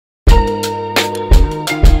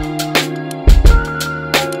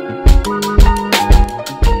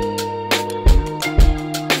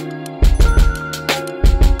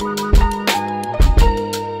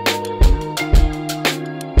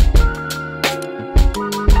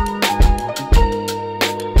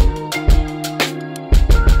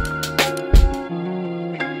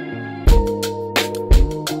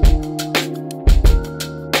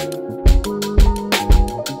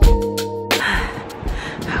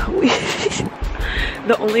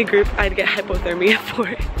The only group I'd get hypothermia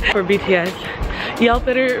for BTS. Y'all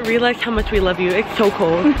better realize how much we love you. It's so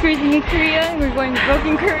cold. We're freezing in Korea and we're going broke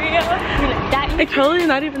in Korea. It's totally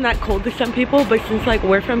not even that cold to some people, but since like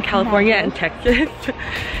we're from California and Texas,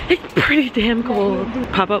 it's pretty damn cold.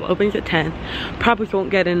 Pop-up opens at 10. Probably won't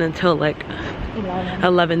get in until like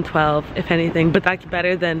 11, 12, if anything, but that's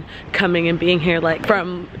better than coming and being here like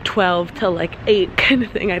from 12 to like 8 kind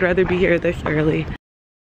of thing. I'd rather be here this early.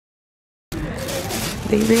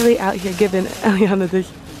 They really out here giving Eliana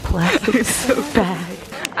this plastic bag.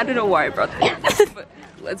 I don't know why I brought this, but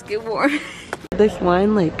let's get warm. This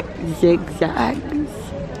line like zigzags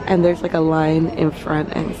and there's like a line in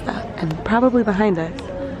front and stuff, and probably behind us.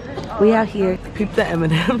 We out here. Peep the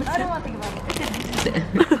M&Ms.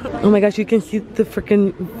 Oh my gosh, you can see the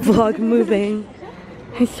freaking vlog moving.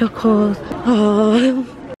 It's so cold. Oh.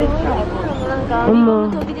 Oh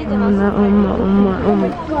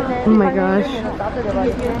my gosh.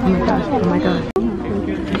 Oh my gosh. Oh my gosh.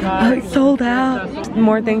 Oh, it's sold out.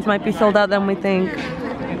 More things might be sold out than we think.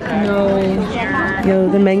 No. Yo,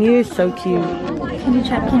 the menu is so cute. Can you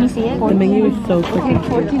check? Can you see it? The menu is so freaking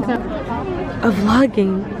cute. A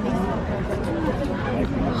vlogging.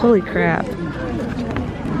 Holy crap.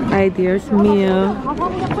 Ay, Dios mío.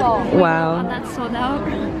 Wow. That's sold out.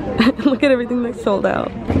 Look at everything that's sold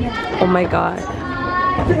out. Oh my god.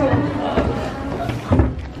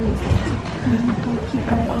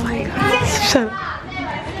 Oh my god. Shut up.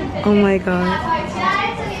 Oh my god.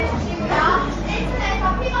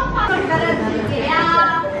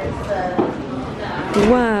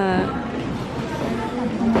 What?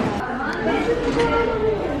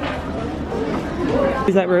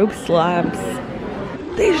 Is that rope slaps?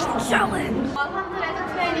 They just sell it.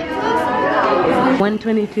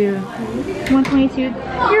 122. 122.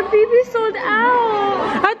 Your baby sold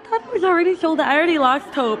out. I thought it was already sold out. I already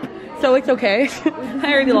lost hope, so it's okay.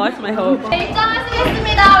 I already lost my hope.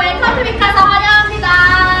 입장하시겠습니다. 웰컴 투 빅카사 환영합니다.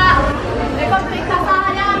 웰컴 투 빅카사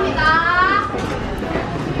환영합니다.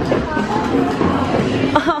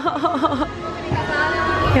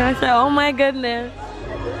 Yeah, I said, oh my goodness.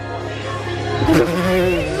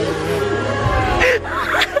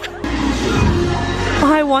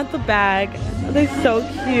 Oh, I want the bag. They're so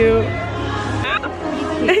cute.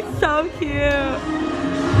 It's so cute.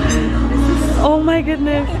 Oh my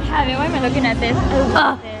goodness. Why am I looking at this?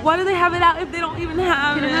 Why do they have it out if they don't even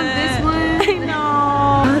have it? This one. I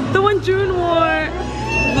know. The one June wore.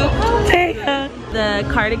 Taya. The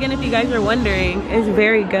cardigan, if you guys are wondering, is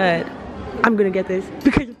very good. I'm gonna get this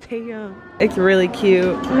because of Taya. It's really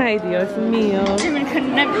cute. Ay, Dios mío.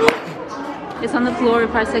 It's on the floor,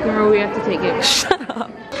 probably second row, we have to take it. Shut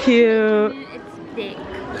up. Cute. It's thick.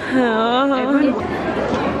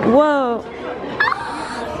 Whoa.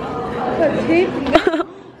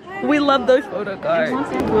 We love those photo cards.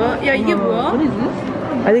 Yeah, you get what? What is this?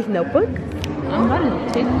 Are these notebooks? I'm about to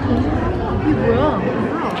take them.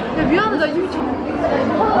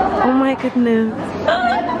 Oh my goodness.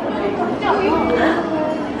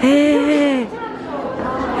 Hey.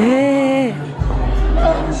 Hey.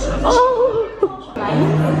 Oh.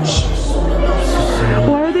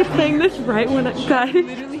 Why are they playing this right when I guys?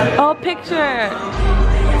 Oh, picture.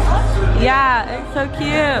 Yeah, it's so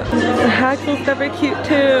cute. The hats and stuff are cute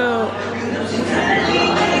too.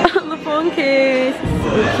 The phone case,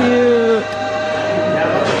 so cute.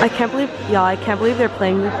 I can't believe, y'all, I can't believe they're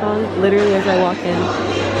playing this song literally as I walk in.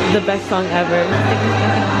 The best song ever.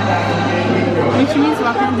 When she means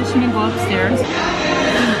walk in, does she mean go upstairs?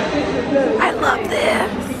 I love this.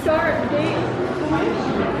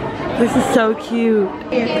 This is so cute.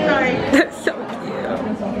 That's so cute.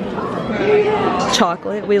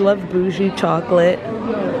 Chocolate. We love bougie chocolate.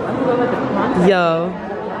 Yo.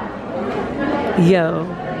 Yo.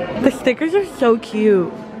 The stickers are so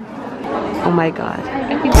cute. Oh my god.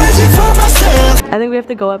 I think we have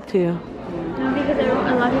to go up too. No, because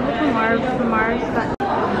a lot of people from Mars got...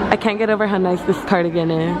 I can't get over how nice this cardigan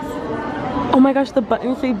is. Oh my gosh, the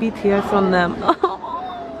buttons say BTS on them.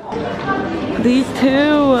 These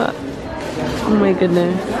two. Oh my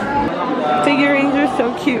goodness. Figurines are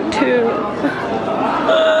so cute too.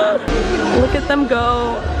 Look at them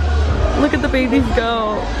go. Look at the babies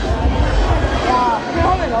go.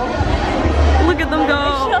 Look at them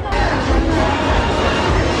go.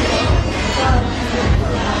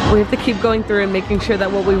 We have to keep going through and making sure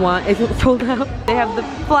that what we want isn't sold out. They have the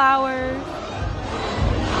flowers.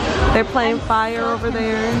 They're playing fire over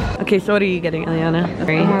there. Okay, so what are you getting, Eliana?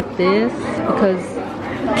 I have this because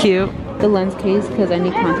cute. The lens case because I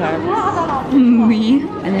need contacts. Me.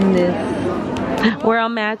 And then this. We're all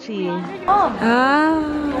matchy. Ah.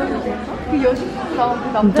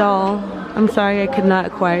 Doll, I'm sorry I could not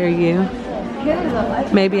acquire you.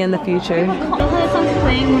 Maybe in the future.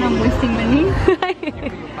 playing when I'm wasting money.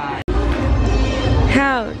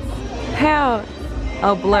 House.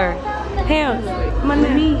 Oh, Blur. House.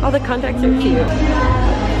 Money. All the contacts are cute.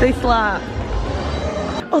 They slap.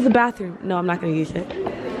 Oh, the bathroom. No, I'm not gonna use it.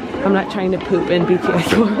 I'm not trying to poop in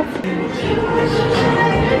BTS world.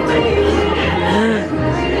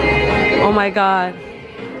 Oh my god.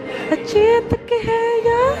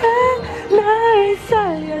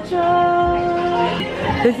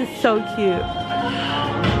 This is so cute.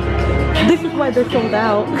 This is why they're sold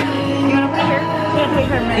out. You wanna put her?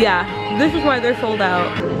 Yeah, this is why they're sold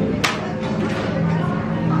out.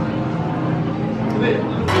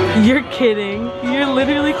 You're kidding. You're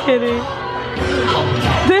literally kidding.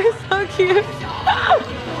 They're so cute.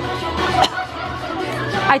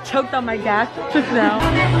 I choked on my gas just now.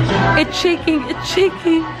 It's shaking, it's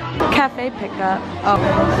shaking. Cafe pickup. Oh,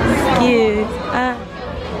 excuse.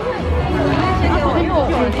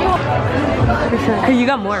 You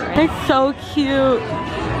got more, right? It's so cute.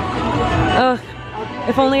 Ugh.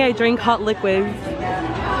 If only I drink hot liquids.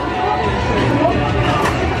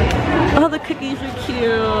 Oh, the cookies are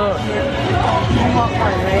cute.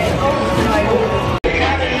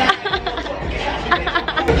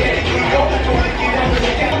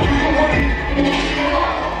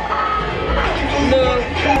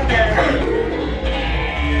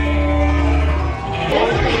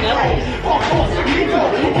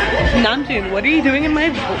 Namjoon, what are you doing in my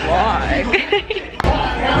vlog?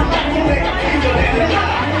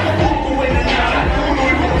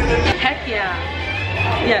 Heck yeah.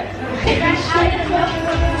 Yes.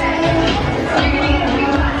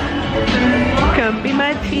 Come be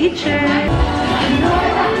my teacher.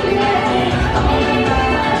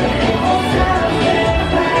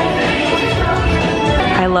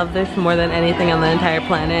 I love this more than anything on the entire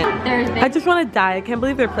planet. I just want to die. I can't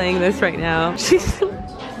believe they're playing this right now.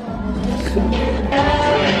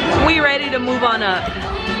 We ready to move on up.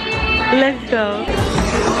 Let's go.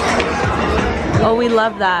 Oh, we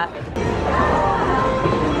love that.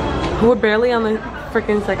 We're barely on the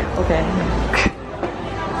freaking second. Okay.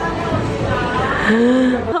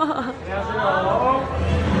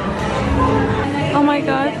 Oh my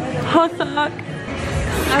god. Hosak.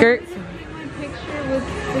 Skirt. Picture with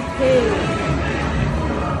the kid.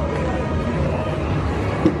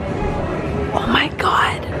 Oh my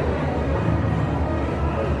god.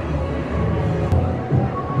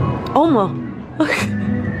 Almost.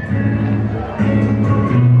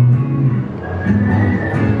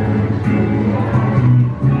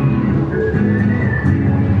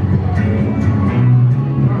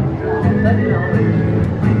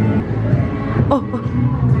 Oh.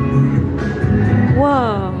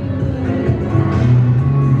 Whoa.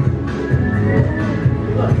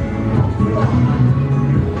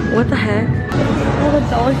 What the heck? Oh, the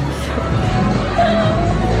dollars.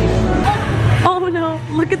 Oh no,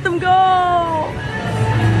 look at them go!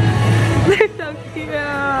 They're so cute.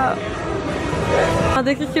 Oh,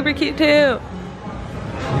 this is super cute too.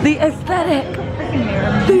 The aesthetic.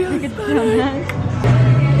 The aesthetic.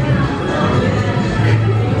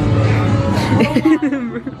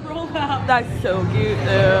 Roll out. That's so cute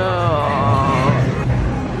though.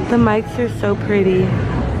 The mics are so pretty.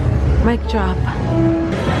 Mic drop.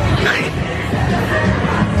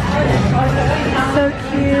 So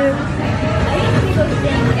cute.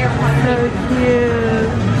 So cute.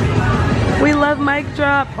 We love mic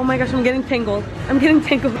drop. Oh my gosh, I'm getting tangled. I'm getting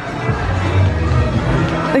tangled.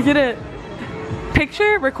 Is it a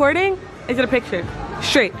picture? Recording? Is it a picture?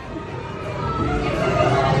 Straight.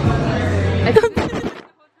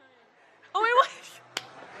 Oh my gosh.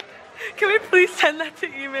 Can we please send that to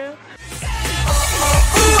email?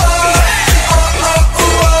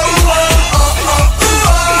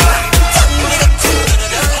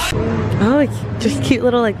 Oh, it's just cute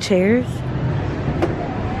little like chairs.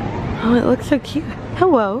 Oh, it looks so cute.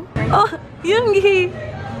 Hello. Oh, Yoongi.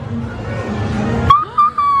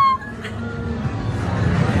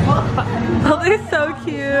 Oh, they're so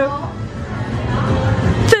cute.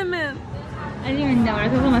 Jimin. I didn't even notice.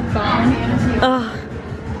 It was on my phone. Oh.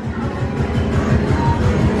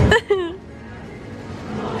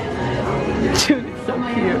 Dude, it's so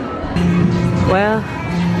cute. Well.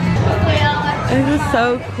 This is so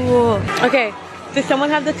cool. Okay, does someone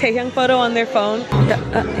have the Taehyung photo on their phone?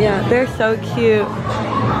 Yeah, they're so cute.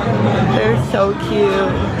 They're so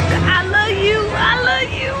cute. I love you. I love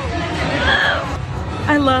you.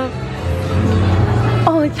 I love.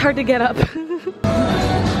 Oh, it's hard to get up.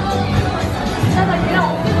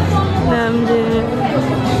 Namjoon.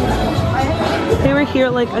 They were here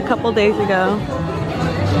like a couple days ago.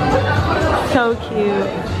 So cute.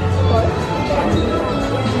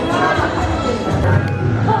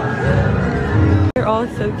 They're all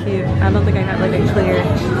so cute. I don't think I got like a clear.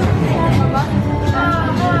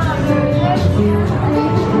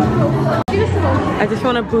 I just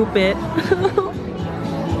want to boop it.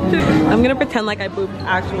 I'm gonna pretend like I booped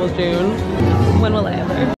actual June. When will I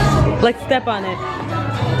ever? Let's step on it.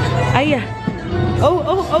 Aya.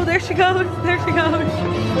 Oh, there she goes. There she goes.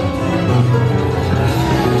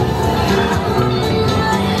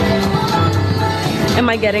 Am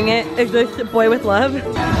I getting it? Is this boy with love?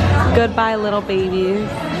 Goodbye, little babies.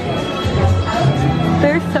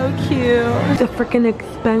 They're so cute. It's a freaking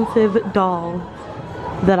expensive doll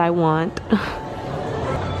that I want.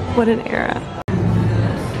 What an era.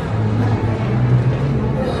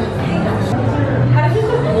 How does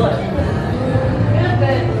this look?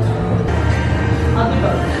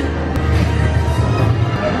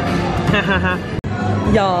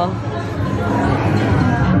 Y'all,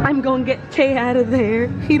 I'm gonna get Che out of there.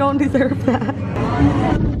 He don't deserve that.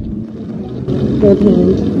 Good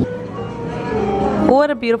hand.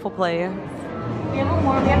 What a beautiful place.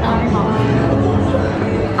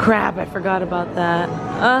 Crap, I forgot about that.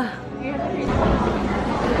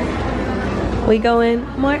 We going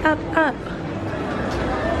more up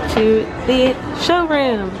to the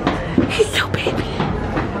showroom. He's so baby.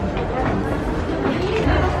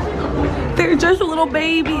 They're just little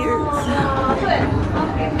babies.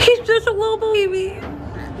 He's just a little baby.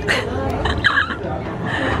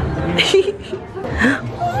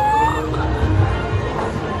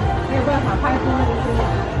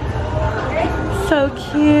 So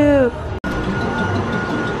cute.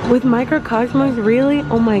 With microcosmos, really?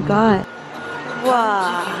 Oh my god.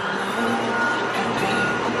 Wow.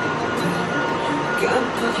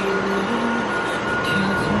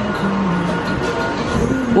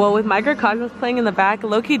 Well, with microcosmos playing in the back,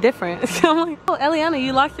 low-key different. So I'm like, oh, Eliana,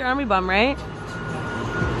 you lost your army bum, right?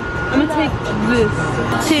 I'm gonna take this.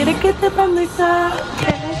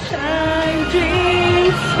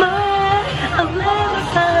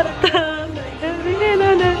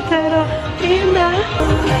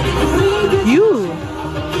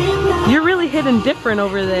 You're really hidden different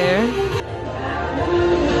over there.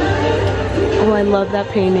 Oh, I love that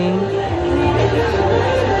painting.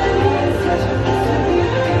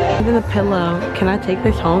 Even the pillow. Can I take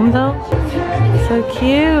this home though? So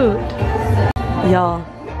cute. Y'all,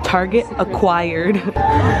 Target acquired.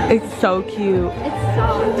 It's so cute.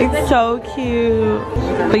 It's so cute.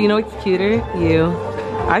 But you know what's cuter? You.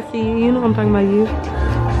 I see you. You know I'm talking about you.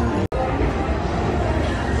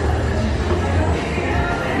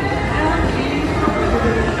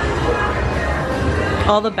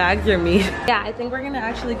 All the bags are me. Yeah, I think we're gonna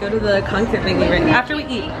actually go to the concert venue right after we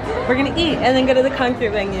eat. We're gonna eat and then go to the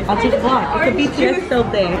concert venue. I'll just vlog. It's a BTS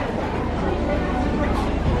filled day.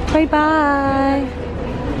 Bye bye.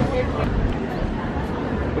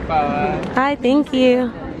 Bye. Bye, thank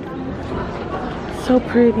you. So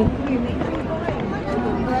pretty. Should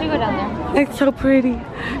go down there. It's so pretty.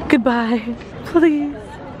 Goodbye. Please.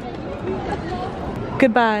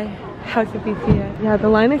 Goodbye. House of BTS. Yeah, the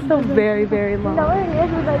line is still very, very long.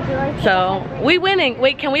 So, we winning.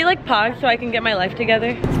 Wait, can we like pause so I can get my life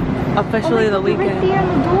together? Officially the weekend. We're on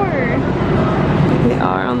the door. We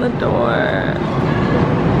are on the door.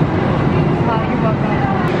 Wow, you're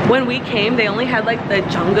welcome. When we came, they only had like the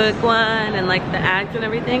Jungkook one and like the ads and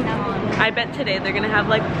everything. I bet today they're gonna have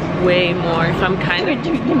like way more, so I'm kind of...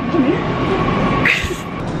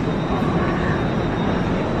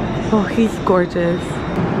 Oh, he's gorgeous.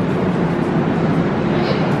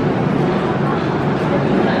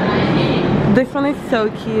 This one is so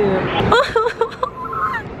cute.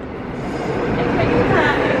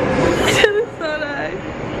 This one is so nice.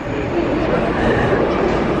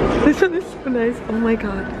 This one is so nice. Oh my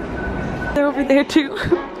god. They're over there too.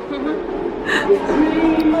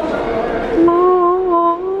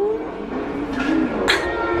 Oh.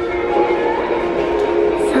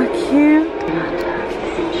 So cute.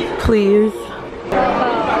 Please.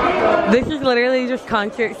 This is literally just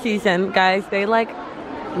concert season, guys. They like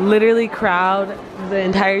literally crowd the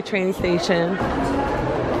entire train station.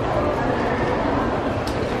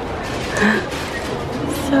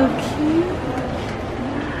 So cute.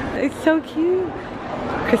 It's so cute.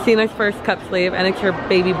 Christina's first cup sleeve and it's her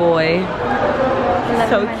baby boy.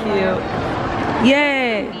 So cute.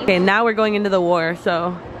 Yay! Okay, now we're going into the war,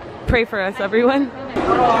 so pray for us, everyone.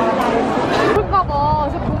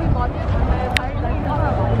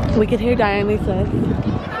 We can hear Dionysus.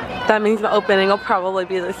 That means the opening will probably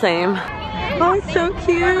be the same. Oh, it's so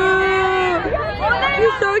cute!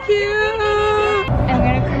 He's so cute!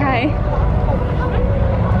 Okay.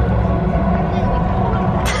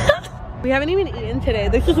 We haven't even eaten today.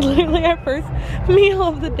 This is literally our first meal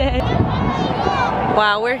of the day.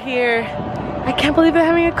 Wow, we're here. I can't believe they're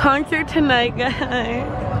having a concert tonight, guys.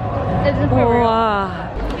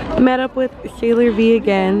 Wow. Met up with Sailor V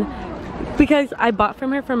again because I bought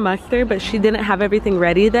from her from Muster, but she didn't have everything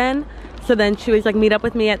ready then. So then she was like, meet up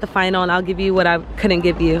with me at the final and I'll give you what I couldn't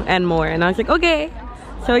give you and more. And I was like, okay.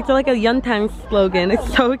 So it's like a Yuntan slogan.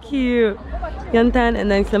 It's so cute. Yuntan,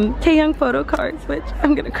 and then some Taehyung photo cards, which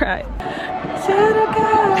I'm gonna cry.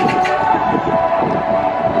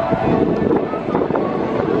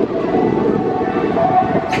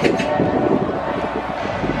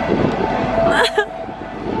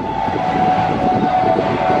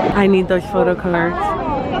 I need those photo cards.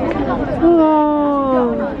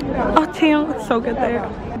 Oh, Taehyung looks so good there.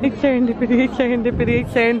 It's serendipity, it's serendipity,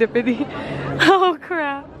 it's serendipity. Oh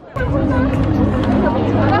crap.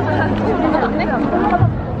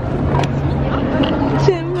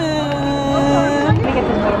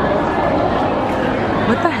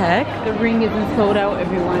 What the heck? The ring isn't sold out,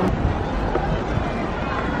 everyone.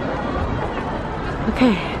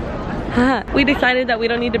 Okay. We decided that we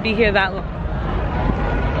don't need to be here that long.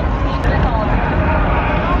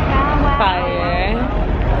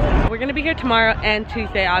 Fire. We're gonna be here tomorrow and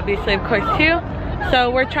Tuesday, obviously, of course, too.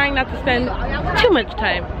 So we're trying not to spend too much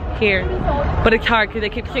time here, but it's hard because they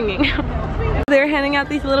keep singing. They're handing out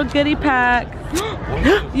these little goodie packs.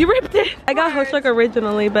 You ripped it! I got Hoshok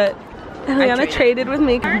originally, but Eliana traded with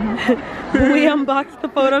me. We unboxed the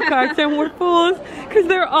photo cards and we're fools because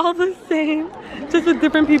they're all the same, just with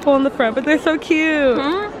different people on the front, but they're so cute.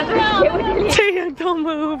 Taehyung, don't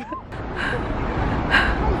move.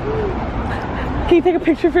 Can you take a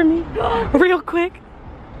picture for me? Real quick?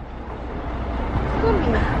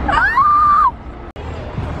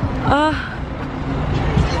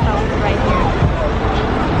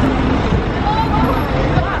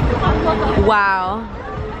 Wow.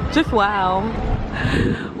 Just wow.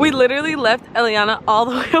 We literally left Eliana all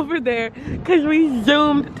the way over there because we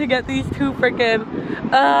zoomed to get these two freaking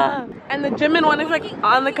and the Jimin one is like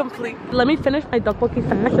on the complete. Let me finish my tteokbokki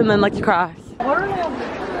fast and then let's cross.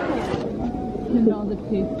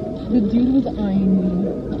 The dude was eyeing me.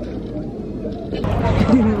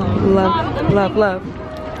 Love, love, love.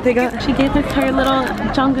 She gave us her little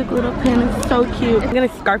Jungkook little pin. It's so cute. I'm gonna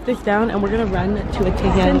scarf this down and we're gonna run to a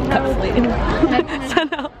Taehyung cup sleeve.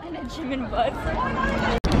 And a Jimin bus.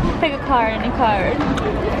 Pick a card, any card.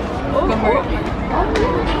 Go for it.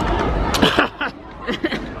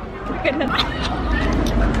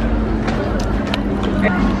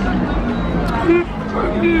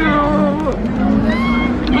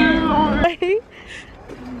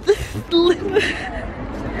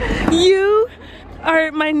 You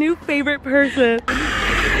are my new favorite person. This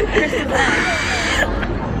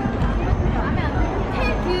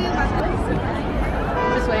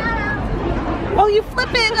way. Oh, you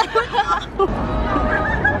flip it!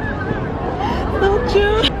 Don't you?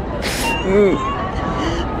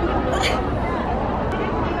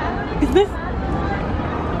 Is this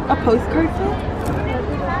a postcard set?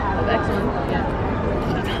 Excellent. Yeah.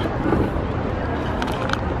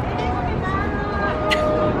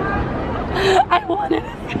 I want it.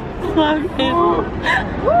 Love him.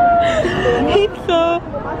 He's so.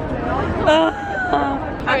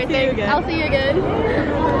 Alright, thanks. I'll see you again.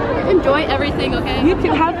 Enjoy everything, okay? You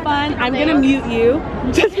too. Have fun. I'm gonna mute you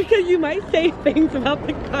just because you might say things about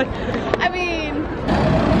the country. I mean.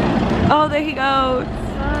 Oh, there he goes.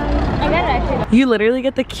 I got it actually. You literally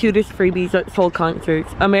get the cutest freebies at Seoul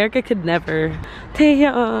concerts. America could never.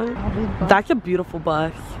 Taehyung. That's a beautiful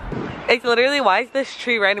bus. It's literally, why is this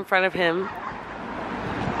tree right in front of him?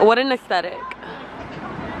 What an aesthetic.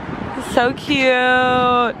 So cute.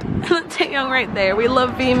 Taehyung right there. We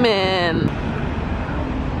love V-Man.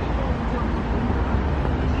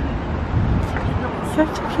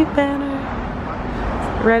 Such a cute banner.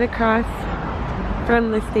 Right across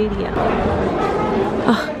from the stadium.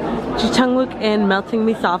 Oh, Ji Chang-wook in Melting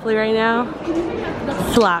Me Softly right now.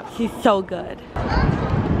 Slaps. He's so good.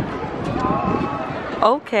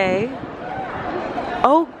 Okay.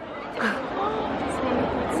 Oh.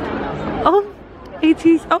 Oh.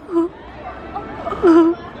 AT's. Oh.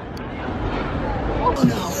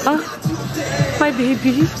 Oh. My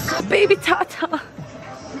baby. Baby Tata.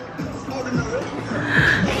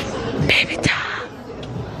 Baby Tata.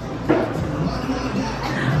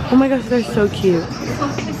 Oh my gosh, they're so cute.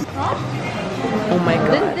 Oh my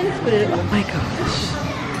god. Oh my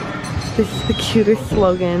gosh. This is the cutest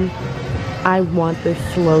slogan. I want this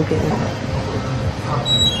slogan.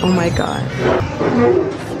 Oh my god.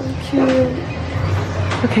 So cute.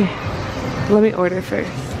 Okay, let me order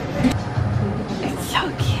first. It's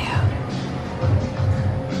so cute.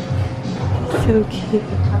 It's so cute.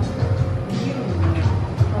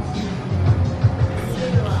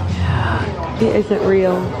 It isn't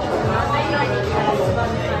real.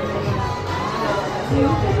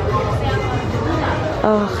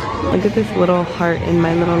 Oh, look at this little heart in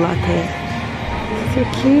my little latte. So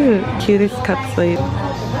cute. Cutest cup sleeve.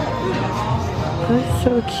 That's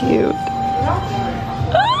so cute.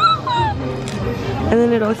 And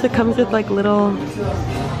then it also comes with like little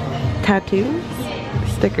tattoos,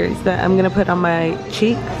 stickers that I'm gonna put on my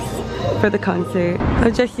cheeks for the concert. Or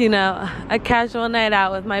just, you know, a casual night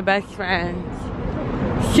out with my best friends.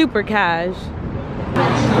 Super cash.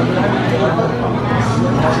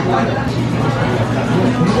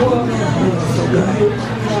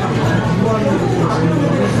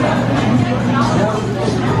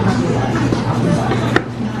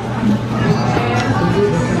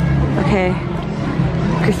 Okay,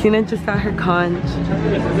 Christina just got her conch.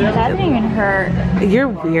 That didn't even hurt. You're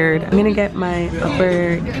weird. I'm gonna get my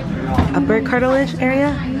upper cartilage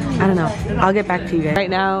area. I don't know. I'll get back to you guys. Right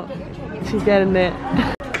now, she's getting it.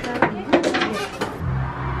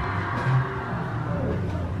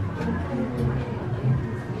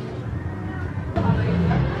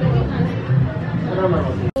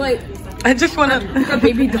 I just want to a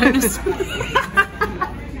baby dinosaur.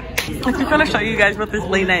 I just want to show you guys what this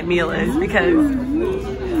late night meal is because,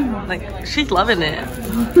 like, she's loving it.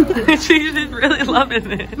 She's just really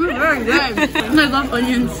loving it. We're very good. I love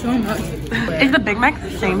onions so much. Is the Big Mac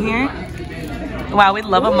the same here? Wow, we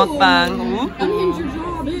love a mukbang. Onions are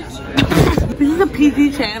raw, bitch. This is a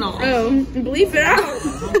PG channel. Oh, bleep it out.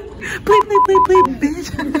 Bleep, bleep, bleep, bleep, bitch.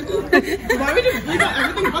 Why would you bleep out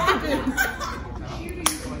everything but the bitch?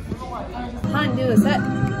 Can't do a set.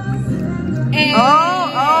 Oh.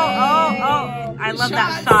 I love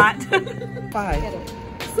that shot. 5.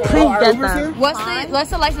 Please get them. What's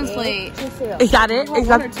the license plate? Is that it? Is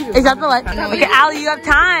that the license? Okay, Allie, you have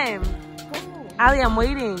time. Allie, I'm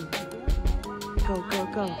waiting. Go, go,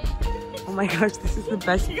 go. Oh my gosh, this is the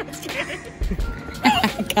best.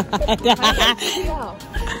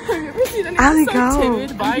 Allie, go.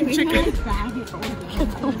 Timid buying chicken.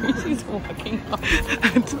 She's walking off.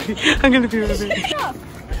 I'm gonna be with it.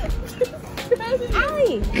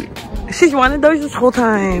 Allie! She's wanted those this whole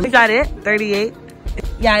time. Is that it? 38?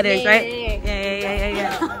 Yeah, it is, right?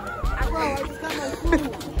 Yeah.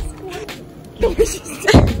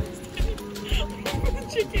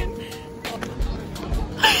 Chicken.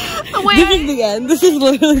 This is the end. This is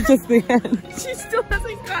literally just the end. She still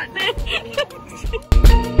hasn't gotten it.